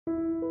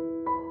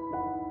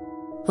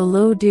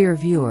Hello dear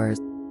viewers.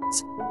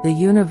 The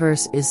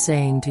universe is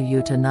saying to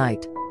you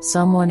tonight,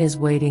 someone is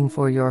waiting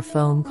for your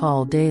phone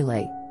call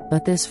daily,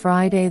 but this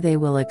Friday they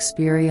will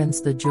experience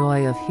the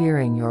joy of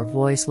hearing your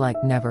voice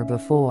like never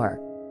before.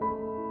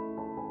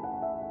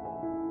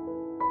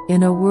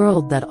 In a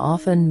world that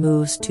often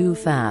moves too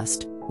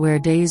fast, where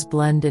days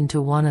blend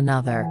into one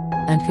another,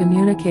 and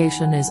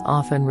communication is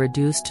often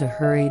reduced to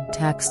hurried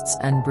texts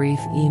and brief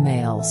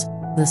emails,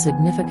 the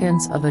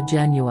significance of a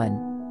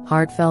genuine,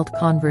 heartfelt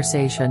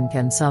conversation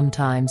can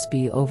sometimes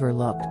be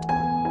overlooked.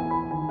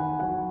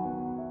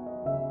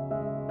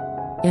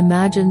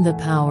 Imagine the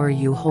power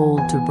you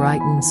hold to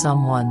brighten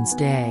someone's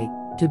day,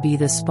 to be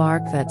the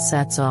spark that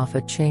sets off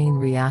a chain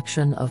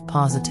reaction of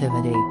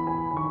positivity.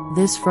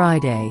 This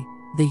Friday,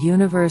 the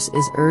universe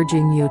is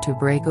urging you to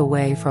break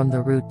away from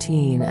the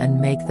routine and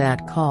make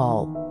that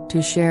call,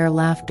 to share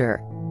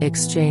laughter,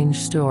 exchange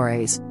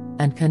stories,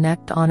 and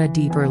connect on a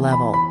deeper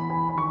level.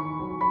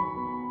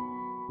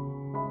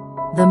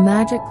 The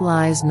magic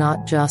lies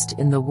not just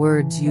in the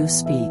words you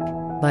speak,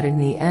 but in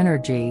the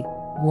energy,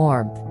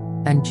 warmth,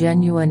 and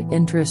genuine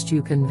interest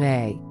you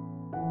convey.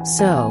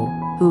 So,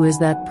 who is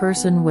that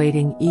person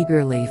waiting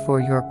eagerly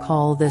for your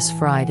call this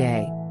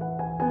Friday?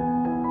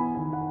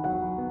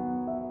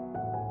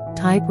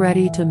 Type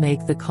ready to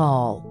make the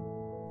call.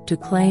 To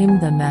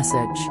claim the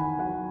message.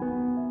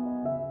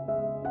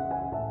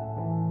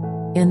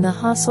 In the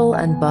hustle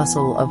and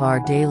bustle of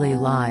our daily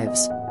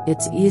lives,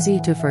 it's easy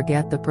to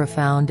forget the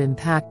profound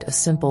impact a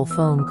simple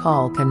phone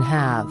call can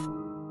have.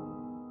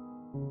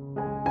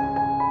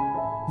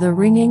 The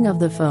ringing of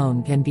the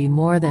phone can be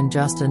more than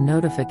just a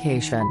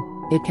notification,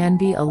 it can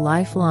be a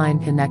lifeline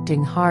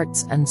connecting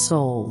hearts and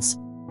souls.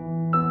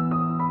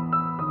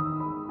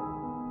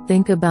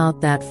 Think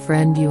about that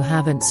friend you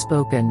haven't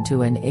spoken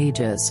to in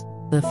ages,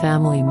 the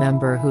family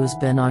member who's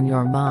been on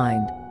your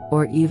mind,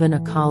 or even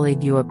a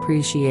colleague you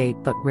appreciate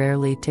but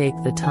rarely take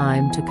the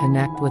time to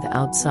connect with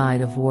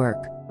outside of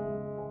work.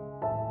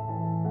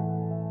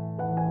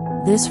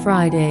 This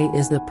Friday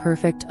is the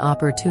perfect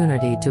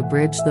opportunity to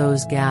bridge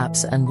those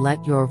gaps and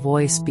let your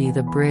voice be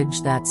the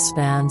bridge that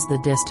spans the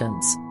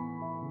distance.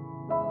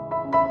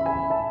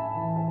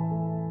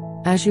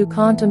 As you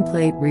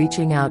contemplate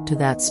reaching out to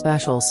that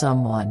special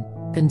someone,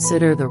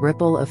 consider the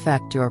ripple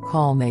effect your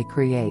call may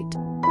create.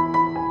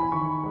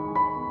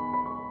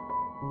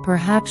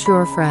 Perhaps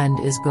your friend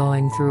is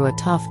going through a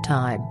tough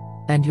time,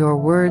 and your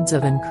words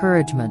of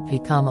encouragement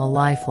become a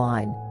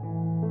lifeline.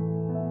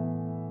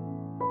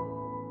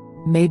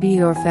 Maybe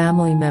your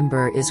family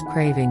member is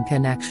craving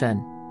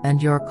connection,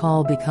 and your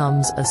call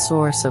becomes a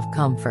source of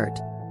comfort.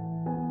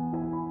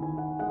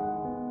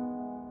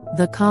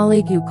 The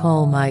colleague you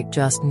call might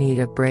just need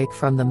a break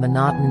from the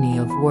monotony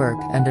of work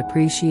and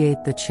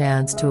appreciate the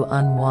chance to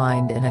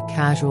unwind in a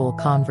casual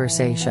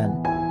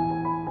conversation.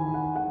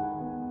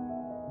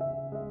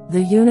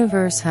 The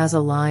universe has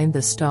aligned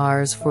the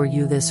stars for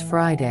you this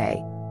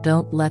Friday,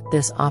 don't let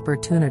this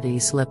opportunity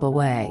slip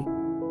away.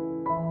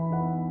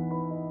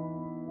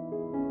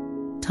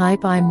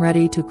 Type I'm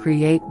ready to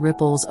create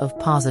ripples of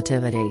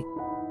positivity.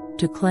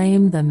 To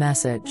claim the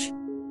message.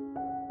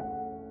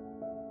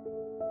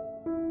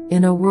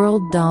 In a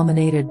world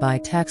dominated by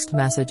text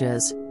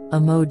messages,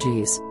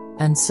 emojis,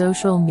 and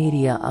social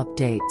media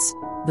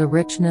updates, the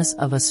richness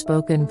of a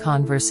spoken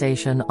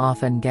conversation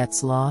often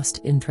gets lost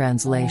in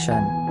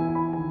translation.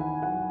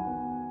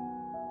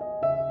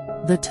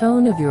 The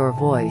tone of your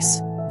voice,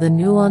 the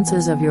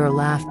nuances of your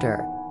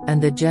laughter,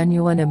 and the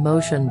genuine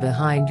emotion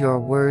behind your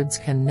words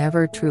can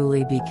never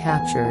truly be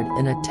captured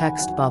in a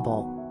text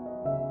bubble.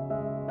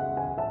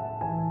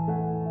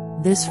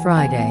 This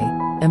Friday,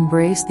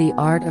 embrace the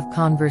art of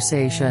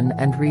conversation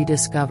and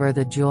rediscover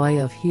the joy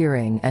of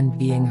hearing and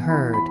being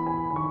heard.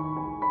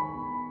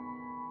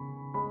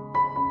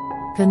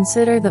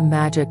 Consider the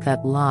magic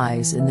that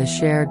lies in the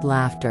shared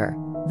laughter,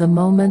 the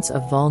moments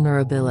of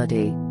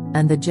vulnerability,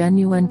 and the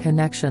genuine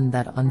connection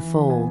that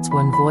unfolds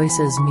when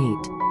voices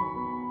meet.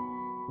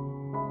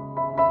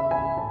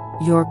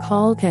 Your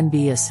call can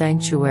be a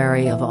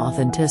sanctuary of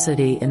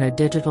authenticity in a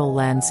digital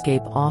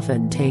landscape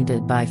often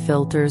tainted by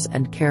filters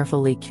and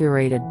carefully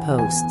curated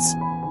posts.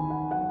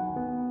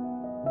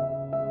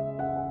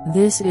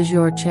 This is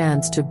your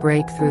chance to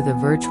break through the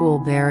virtual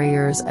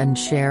barriers and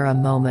share a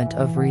moment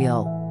of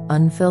real,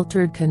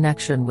 unfiltered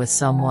connection with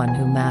someone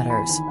who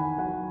matters.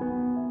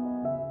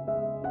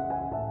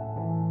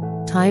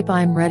 Type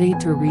I'm ready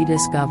to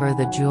rediscover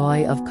the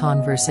joy of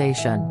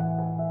conversation.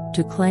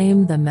 To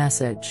claim the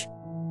message.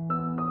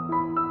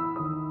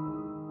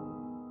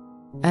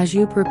 As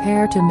you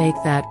prepare to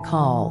make that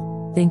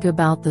call, think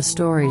about the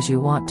stories you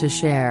want to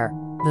share,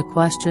 the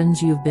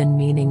questions you've been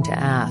meaning to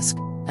ask,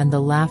 and the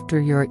laughter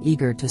you're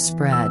eager to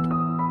spread.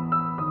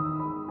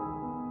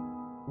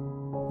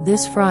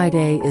 This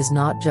Friday is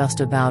not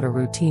just about a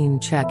routine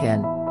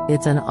check-in,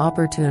 it's an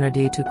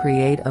opportunity to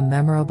create a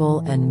memorable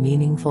and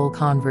meaningful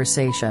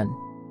conversation.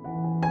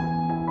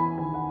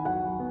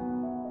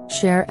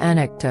 Share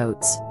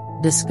anecdotes,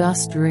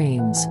 discuss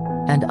dreams,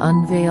 and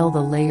unveil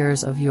the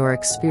layers of your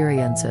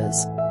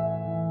experiences.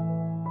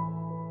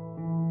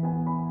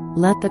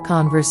 Let the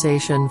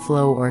conversation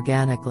flow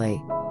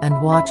organically,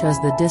 and watch as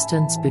the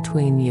distance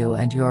between you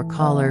and your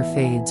caller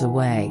fades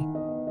away.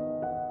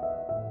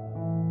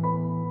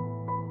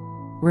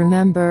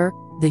 Remember,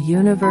 the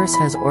universe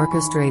has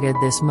orchestrated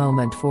this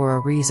moment for a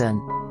reason,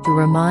 to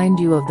remind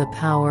you of the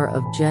power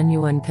of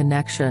genuine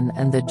connection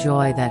and the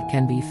joy that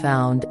can be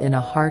found in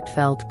a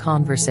heartfelt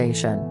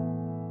conversation.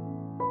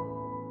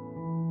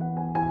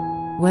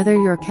 Whether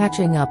you're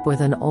catching up with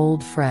an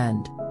old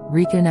friend,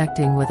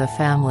 reconnecting with a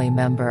family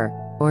member,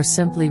 or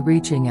simply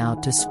reaching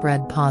out to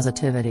spread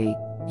positivity,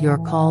 your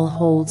call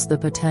holds the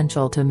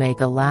potential to make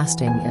a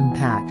lasting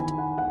impact.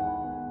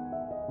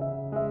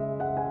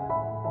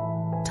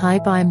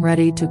 Type "I'm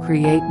ready to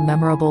create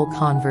memorable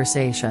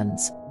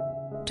conversations"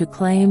 to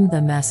claim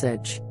the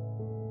message.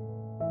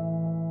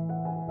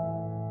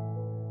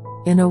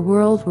 In a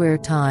world where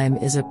time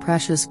is a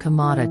precious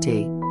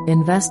commodity,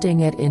 investing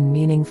it in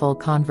meaningful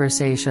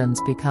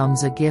conversations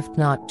becomes a gift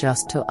not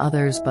just to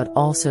others but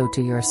also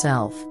to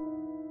yourself.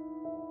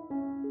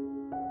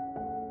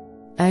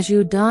 As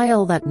you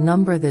dial that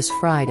number this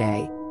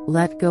Friday,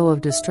 let go of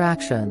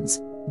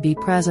distractions, be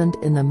present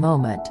in the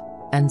moment,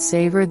 and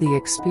savor the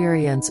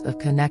experience of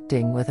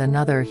connecting with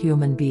another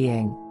human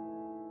being.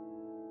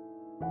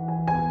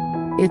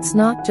 It's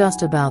not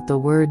just about the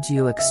words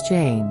you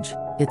exchange,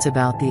 it's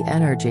about the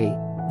energy,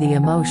 the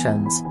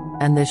emotions,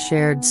 and the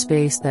shared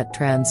space that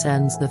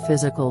transcends the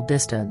physical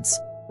distance.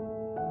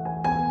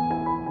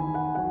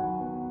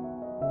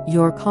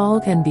 Your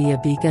call can be a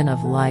beacon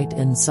of light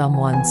in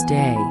someone's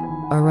day,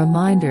 a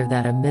reminder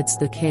that amidst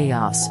the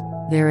chaos,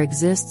 there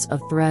exists a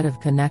thread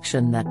of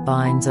connection that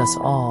binds us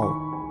all.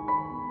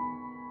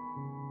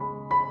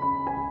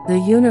 The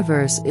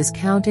universe is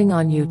counting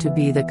on you to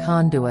be the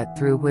conduit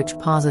through which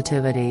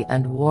positivity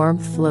and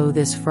warmth flow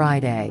this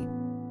Friday.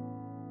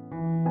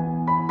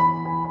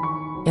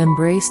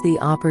 Embrace the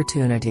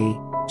opportunity,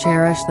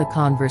 cherish the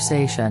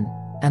conversation,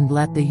 and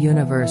let the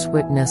universe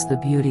witness the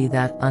beauty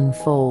that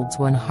unfolds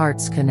when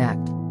hearts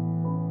connect.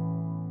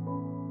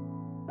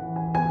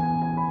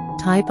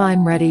 Type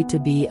 "I'm ready to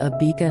be a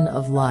beacon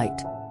of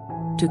light"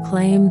 to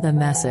claim the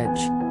message.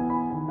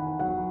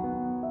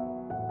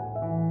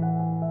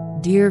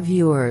 Dear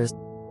viewers,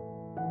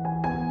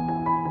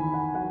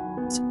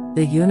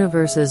 the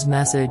universe's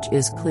message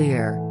is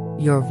clear.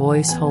 Your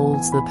voice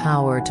holds the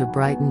power to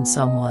brighten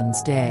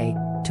someone's day,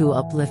 to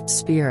uplift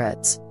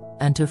spirits,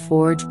 and to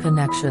forge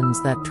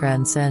connections that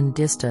transcend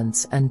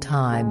distance and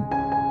time.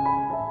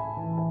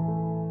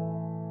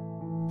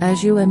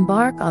 As you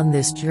embark on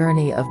this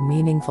journey of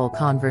meaningful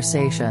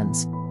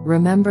conversations,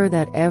 remember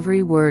that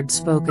every word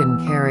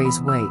spoken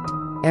carries weight,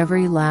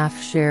 every laugh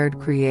shared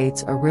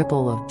creates a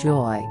ripple of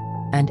joy,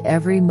 and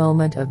every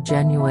moment of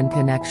genuine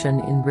connection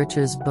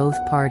enriches both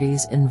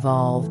parties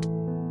involved.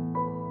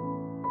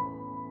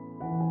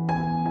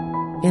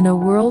 In a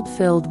world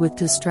filled with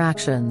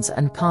distractions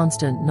and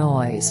constant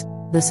noise,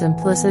 the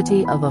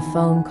simplicity of a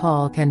phone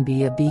call can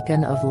be a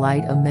beacon of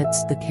light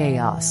amidst the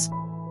chaos.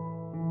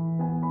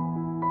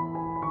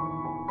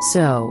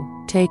 So,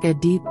 take a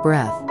deep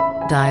breath,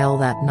 dial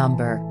that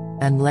number,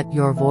 and let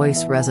your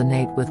voice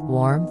resonate with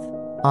warmth,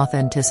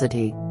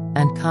 authenticity,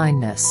 and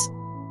kindness.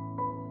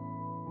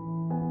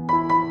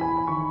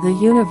 The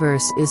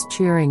universe is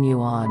cheering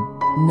you on,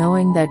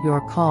 knowing that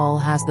your call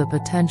has the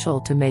potential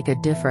to make a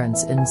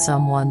difference in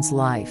someone's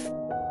life.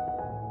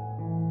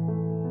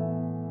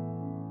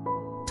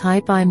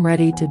 Type "I'm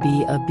ready to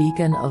be a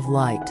beacon of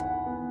light"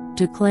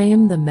 to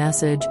claim the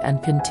message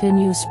and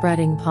continue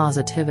spreading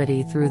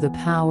positivity through the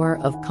power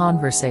of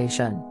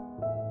conversation.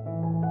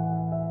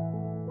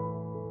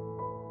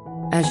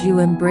 As you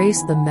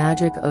embrace the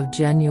magic of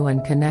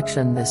genuine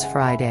connection this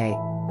Friday,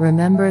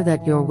 remember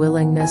that your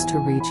willingness to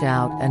reach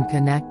out and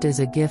connect is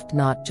a gift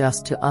not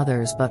just to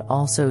others but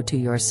also to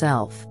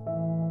yourself.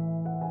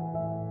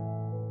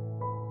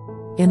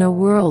 In a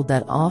world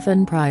that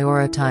often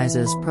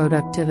prioritizes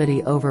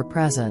productivity over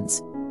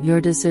presence, your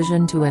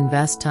decision to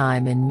invest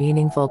time in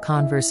meaningful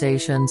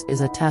conversations is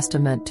a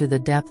testament to the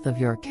depth of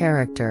your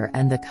character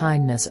and the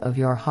kindness of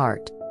your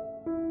heart.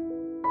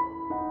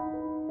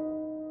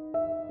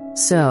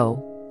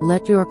 So,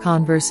 let your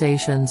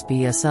conversations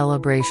be a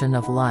celebration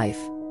of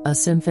life, a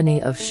symphony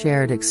of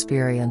shared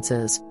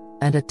experiences,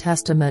 and a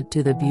testament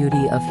to the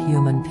beauty of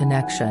human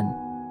connection.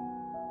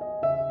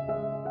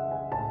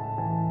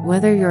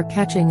 Whether you're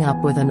catching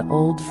up with an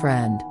old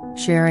friend,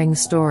 sharing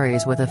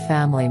stories with a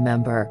family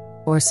member,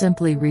 or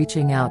simply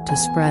reaching out to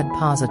spread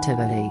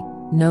positivity,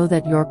 know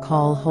that your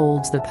call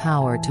holds the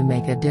power to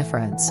make a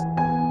difference.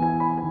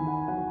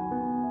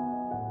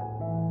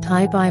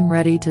 Type "I'm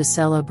ready to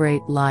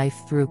celebrate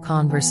life through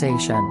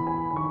conversation"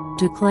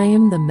 to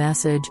claim the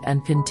message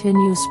and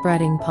continue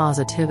spreading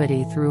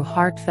positivity through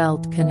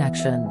heartfelt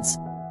connections.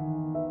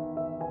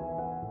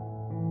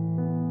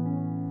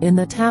 In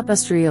the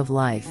tapestry of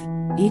life,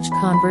 each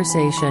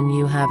conversation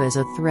you have is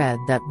a thread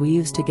that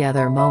weaves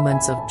together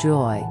moments of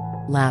joy,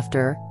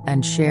 laughter,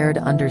 and shared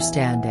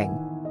understanding.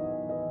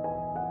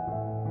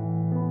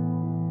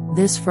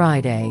 This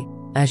Friday,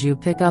 as you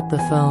pick up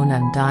the phone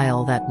and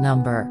dial that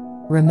number,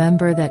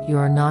 Remember that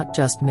you're not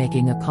just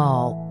making a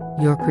call,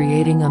 you're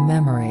creating a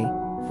memory,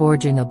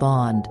 forging a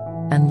bond,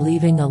 and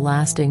leaving a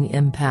lasting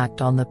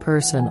impact on the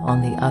person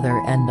on the other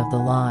end of the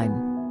line.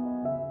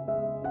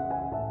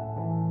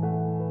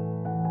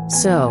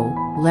 So,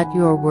 let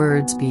your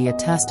words be a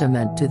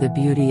testament to the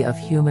beauty of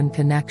human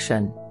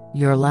connection,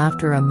 your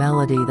laughter a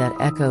melody that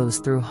echoes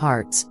through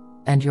hearts,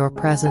 and your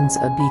presence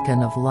a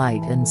beacon of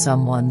light in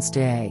someone's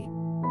day.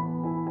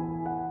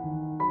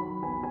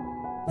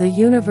 The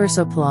universe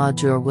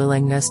applauds your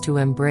willingness to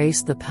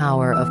embrace the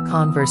power of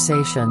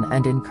conversation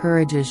and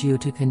encourages you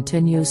to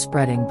continue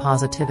spreading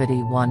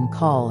positivity one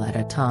call at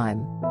a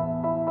time.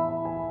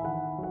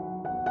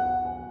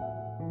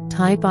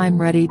 Type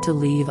 "I'm ready to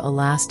leave a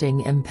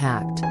lasting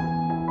impact"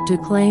 to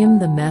claim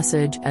the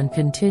message and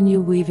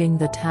continue weaving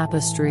the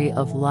tapestry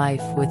of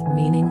life with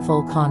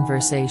meaningful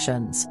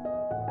conversations.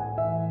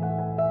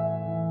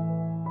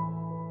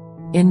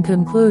 In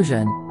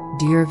conclusion,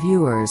 dear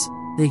viewers,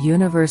 the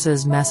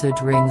universe's message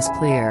rings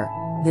clear.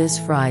 This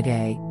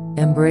Friday,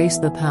 embrace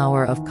the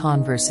power of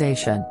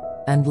conversation,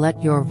 and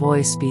let your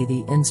voice be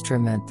the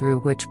instrument through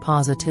which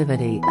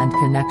positivity and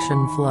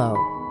connection flow.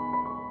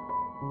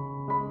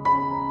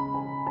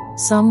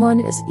 Someone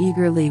is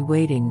eagerly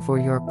waiting for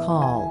your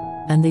call,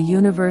 and the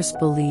universe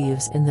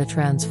believes in the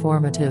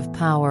transformative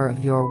power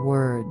of your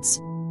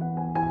words.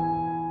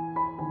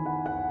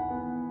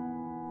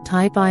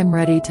 Type "I'm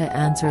ready to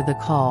answer the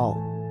call"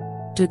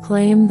 to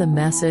claim the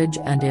message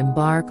and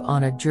embark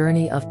on a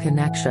journey of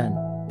connection,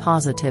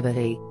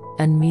 positivity,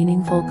 and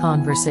meaningful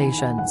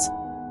conversations.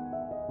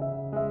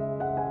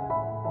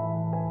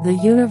 The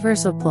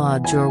universe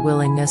applauds your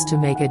willingness to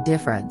make a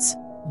difference,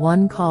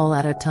 one call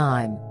at a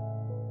time.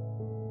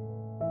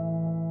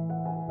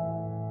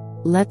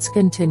 Let's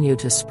continue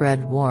to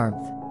spread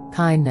warmth,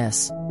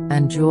 kindness,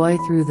 and joy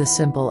through the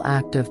simple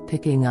act of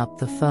picking up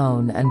the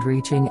phone and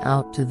reaching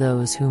out to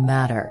those who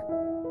matter.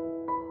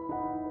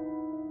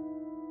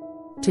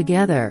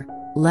 Together,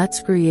 let's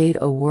create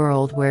a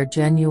world where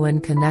genuine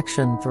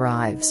connection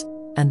thrives,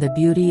 and the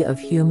beauty of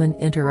human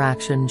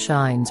interaction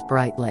shines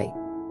brightly.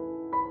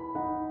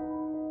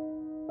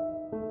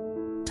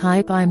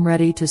 Type "I'm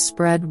ready to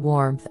spread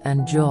warmth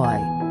and joy"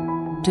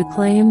 to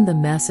claim the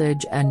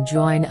message and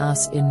join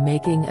us in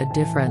making a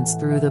difference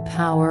through the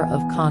power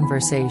of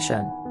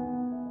conversation.